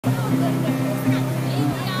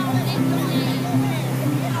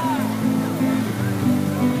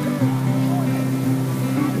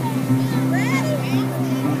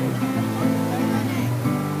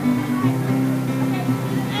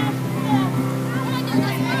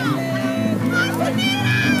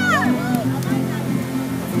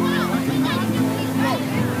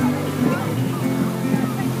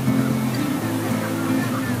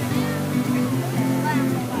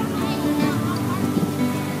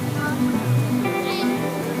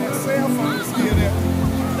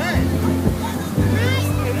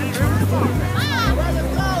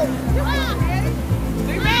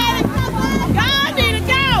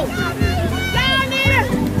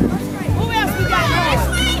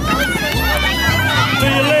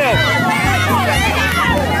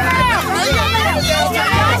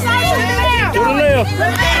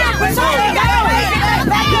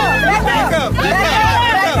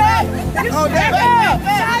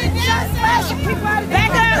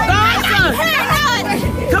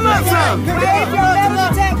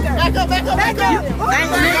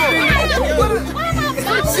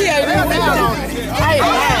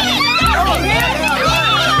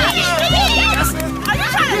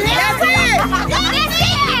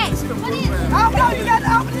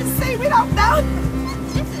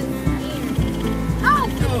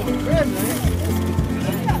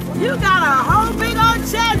You got a whole big old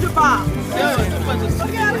charger box.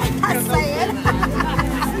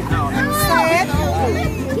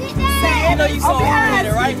 You know you saw hard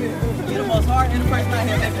headed, right? You're the most hard headed person out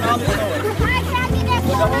here making all this noise.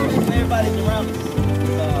 But the whole reason everybody's around us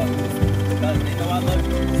because they know I love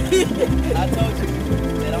you. I told you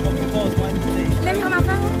that I'm gonna propose one today. Let me hold my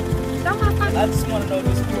phone. Don't my phone. I just want to know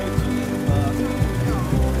this for you.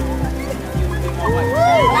 You be my wife.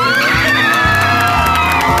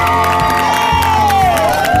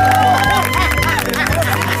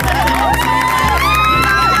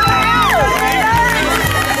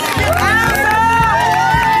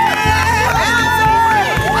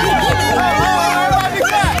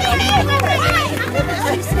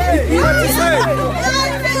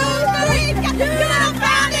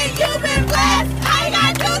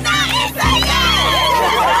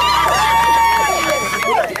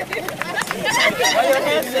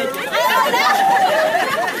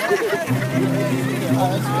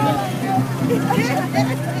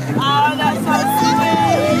 Oh, that's so sweet.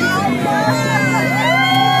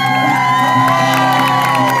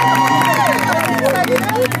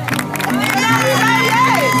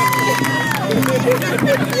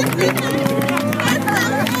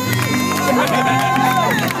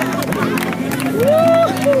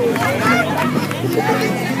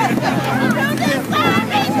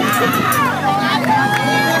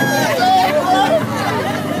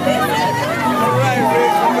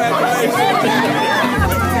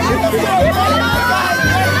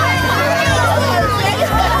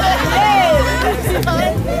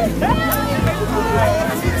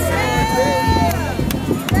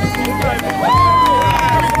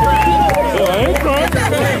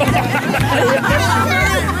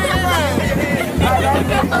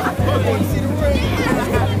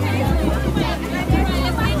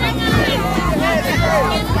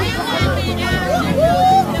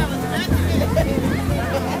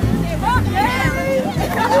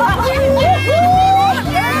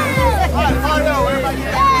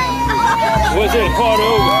 What's it? Party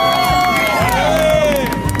over.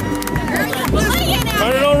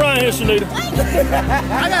 Turn it on around here, Shanita.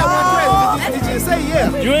 I got one question. Did you say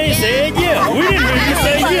yeah? You ain't said yeah. We didn't hear you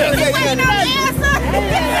say yeah.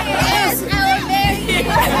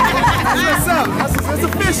 What's up? That's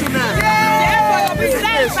official now. Yeah, be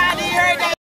satisfied.